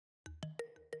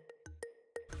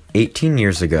18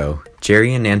 years ago,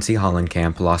 Jerry and Nancy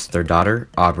Hollenkamp lost their daughter,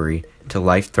 Aubrey, to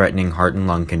life-threatening heart and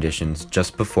lung conditions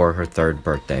just before her 3rd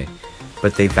birthday.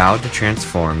 But they vowed to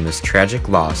transform this tragic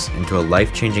loss into a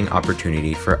life-changing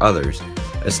opportunity for others,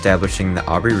 establishing the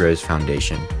Aubrey Rose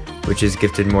Foundation, which has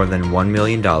gifted more than $1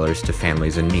 million to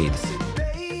families in need.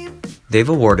 They've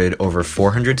awarded over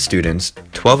 400 students,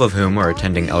 12 of whom are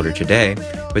attending Elder today,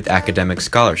 with academic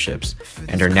scholarships,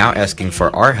 and are now asking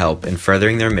for our help in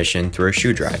furthering their mission through a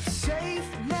shoe drive.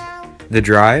 The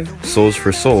drive, Souls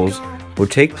for Souls, will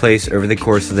take place over the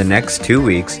course of the next 2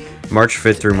 weeks, March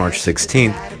 5th through March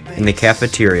 16th, in the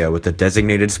cafeteria with a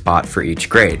designated spot for each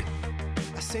grade.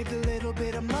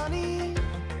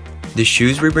 The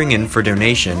shoes we bring in for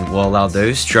donation will allow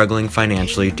those struggling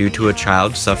financially due to a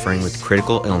child suffering with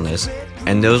critical illness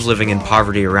and those living in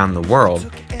poverty around the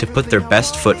world to put their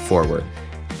best foot forward.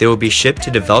 They will be shipped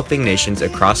to developing nations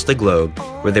across the globe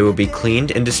where they will be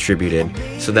cleaned and distributed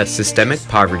so that systemic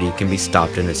poverty can be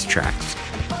stopped in its tracks.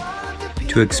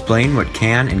 To explain what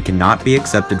can and cannot be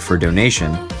accepted for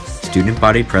donation, Student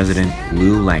Body President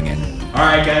Lou Langen.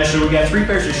 Alright guys, so we got 3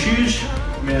 pairs of shoes.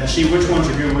 I'm going to see which ones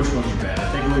are good, which ones are bad.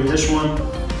 I take a look at this one.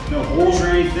 No holes or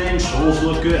anything, soles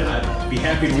look good. I'd be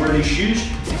happy to wear these shoes.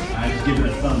 I'd give it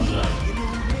a thumbs up.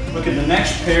 Look at the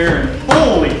next pair and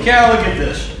holy cow, look at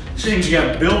this. This thing's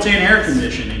got built-in air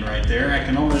conditioning right there. I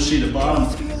can almost see the bottom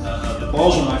of the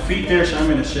balls of my feet there, so I'm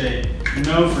going to say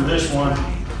no for this one.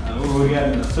 What do we got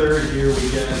in the 3rd here?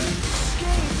 We got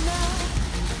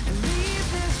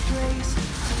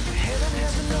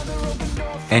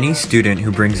Any student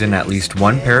who brings in at least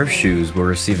 1 pair of shoes will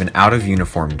receive an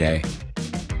out-of-uniform day.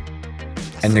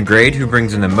 And the grade who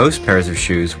brings in the most pairs of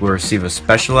shoes will receive a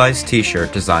specialized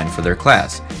t-shirt designed for their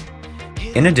class.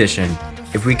 In addition,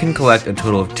 if we can collect a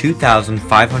total of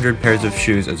 2,500 pairs of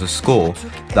shoes as a school,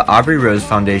 the Aubrey Rose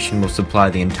Foundation will supply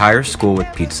the entire school with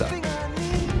pizza.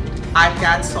 I've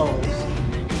got soul.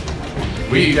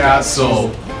 We got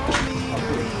soul.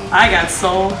 I got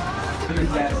soul.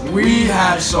 We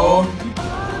have soul.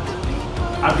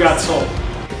 I've got soul.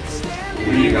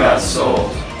 We got soul.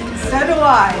 So do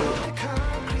I.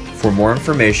 For more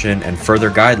information and further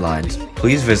guidelines,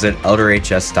 please visit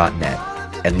elderhs.net.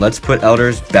 And let's put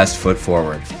Elder's best foot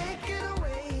forward.